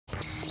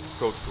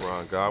Coach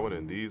Ron Godwin,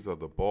 and these are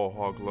the Ball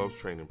Hog Gloves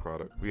training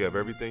product. We have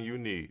everything you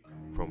need,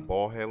 from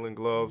ball handling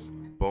gloves,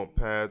 bump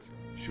pads,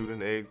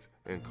 shooting eggs,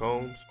 and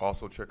cones.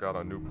 Also check out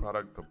our new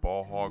product, the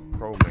Ball Hog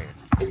Pro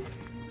Man.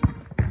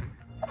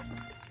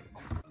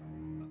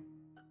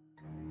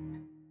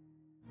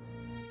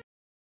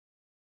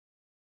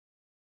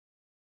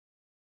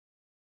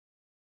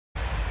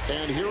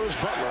 And here is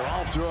Butler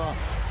off to a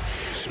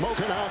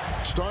smoking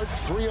out start,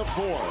 3 of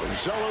 4.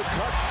 Zeller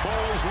cut,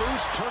 ball is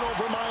loose,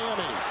 turnover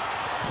Miami.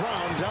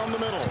 Brown down the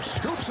middle,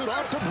 scoops it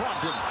off to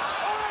Brogdon.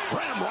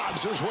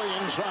 Ramrods his way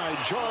inside,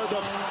 jarred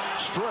the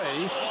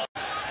stray.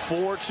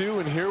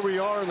 4-2, and here we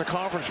are in the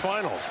conference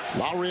finals.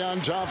 Lowry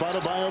on top,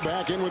 Adebayo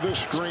back in with the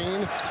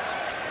screen.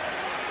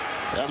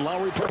 And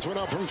Lowry puts one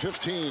up from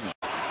 15.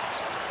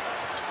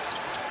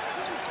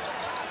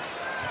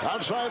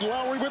 Outside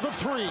Lowry with a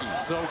 3.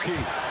 So key.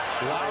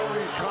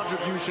 Lowry's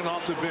contribution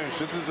off the bench.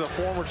 This is a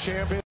former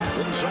champion.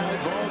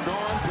 Inside ball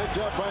gone, picked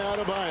up by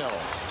Adebayo.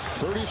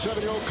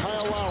 37-year-old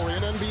Kyle Lowry,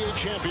 an NBA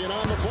champion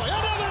on the fly.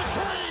 Another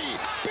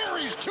 3!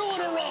 Buries 2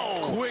 in a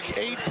row. Quick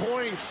 8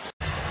 points.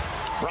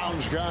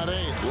 Brown's got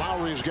 8.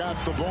 Lowry's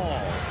got the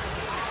ball.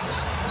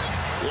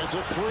 It's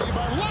a 3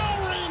 by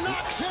Lowry.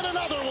 Knocks in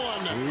another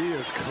one. He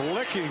is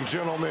clicking,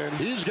 gentlemen.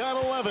 He's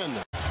got 11.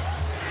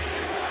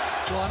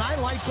 Well, and I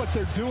like what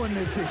they're doing.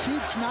 The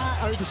Heat's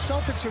not, or the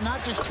Celtics are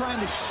not just trying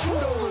to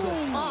shoot over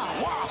the top.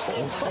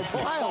 Wow. That's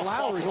Kyle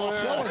Lowry's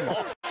killing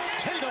it.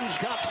 Tatum's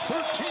got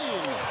 13.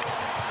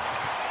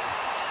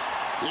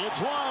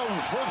 It's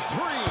Love for 3.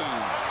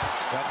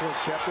 That's what's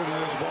kept him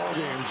in this ball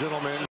game,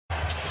 gentlemen.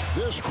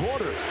 This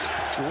quarter,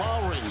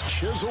 Lowry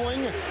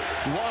chiseling,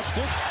 lost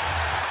it.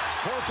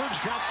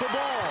 Horford's got the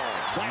ball,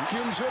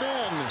 vacuums it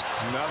in.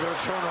 Another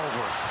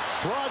turnover.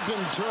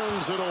 Brogdon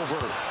turns it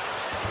over.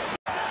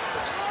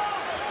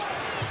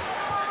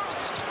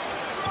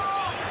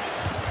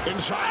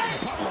 Inside,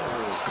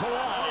 Butler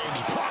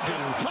collides,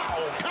 Brogdon,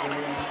 foul,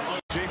 counting.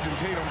 Jason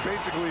Tatum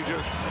basically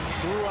just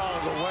threw out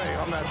of the way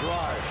on that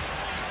drive.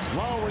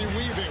 Lowry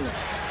weaving,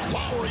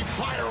 Lowry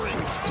firing,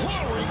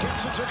 Lowry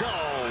gets it to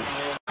go.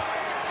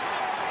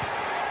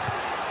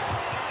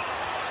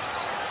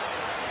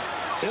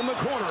 In the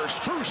corner,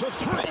 Strus a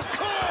 3,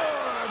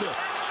 good!